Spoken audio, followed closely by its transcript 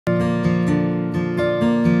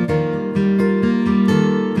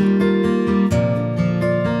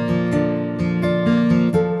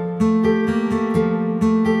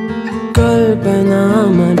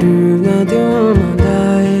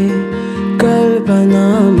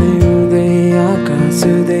कल्पनामै उड्दै आकाश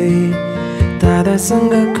उड्दै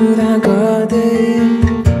तारासँग कुरा गर्दै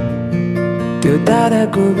त्यो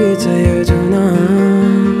ताराको विजय जुन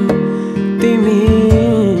तिमी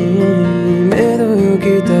मेरो यो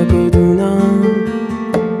गीतको धुन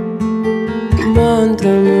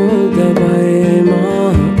मन्त्रमुग्ध भए म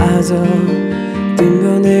आज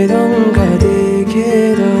तिम्रो नै रङ्ग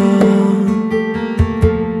देखेर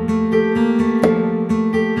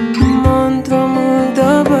मन्त्रमुग्ध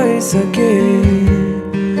भइसके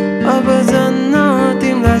अब जन्न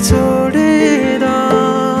तिमीलाई छोडेर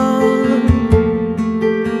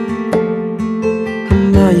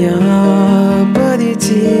माया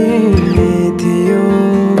परिचित थियो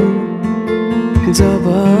जब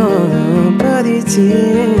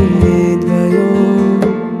परिचित भयो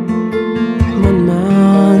मनमा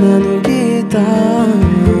नानो गीत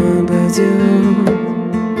बज्यो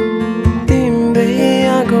तिम्रै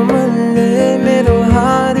आगमनले मेरो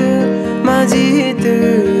हारमा जित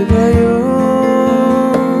भयो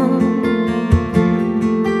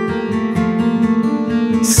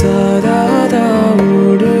सरर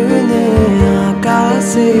उड्ने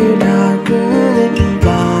आकाश ढाक्ने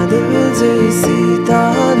बादल जैसी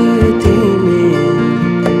तारी तिमी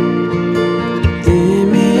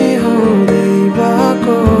हो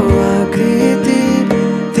दैवको आकृति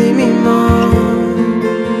तिमी म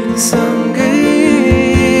सँगै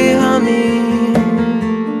हामी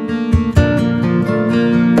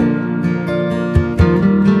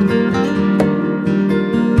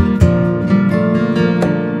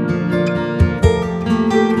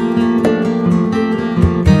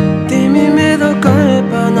तिमी मेरो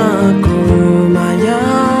कल्पनाको माया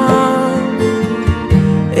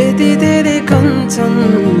यति धेरै कञ्चन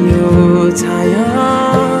यो छाया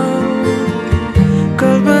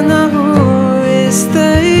कल्पना हो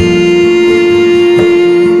यस्तै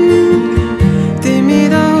तिमी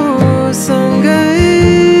र सँगै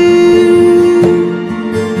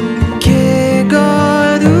के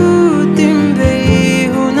गरौँ तिम्रै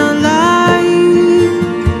हुनलाई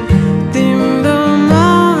तिम्रो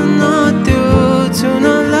मन त्यो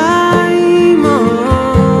छुनलाई म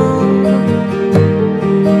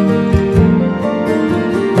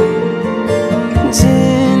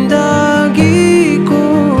जिन्दगीको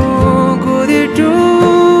गोरेटो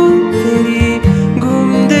फेरि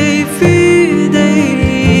घुम्दै फिर्दै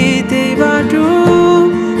त्यही बाटो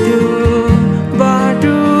त्यो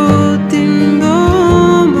बाटो तिम्रो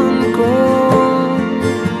मनको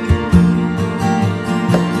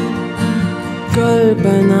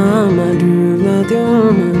कल्पनामा डुब्न देऊ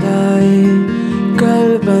मलाई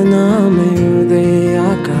कल्पनामै उड्दै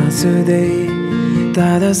आकाश उड्दै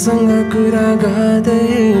तारासँग कुरा गर्दै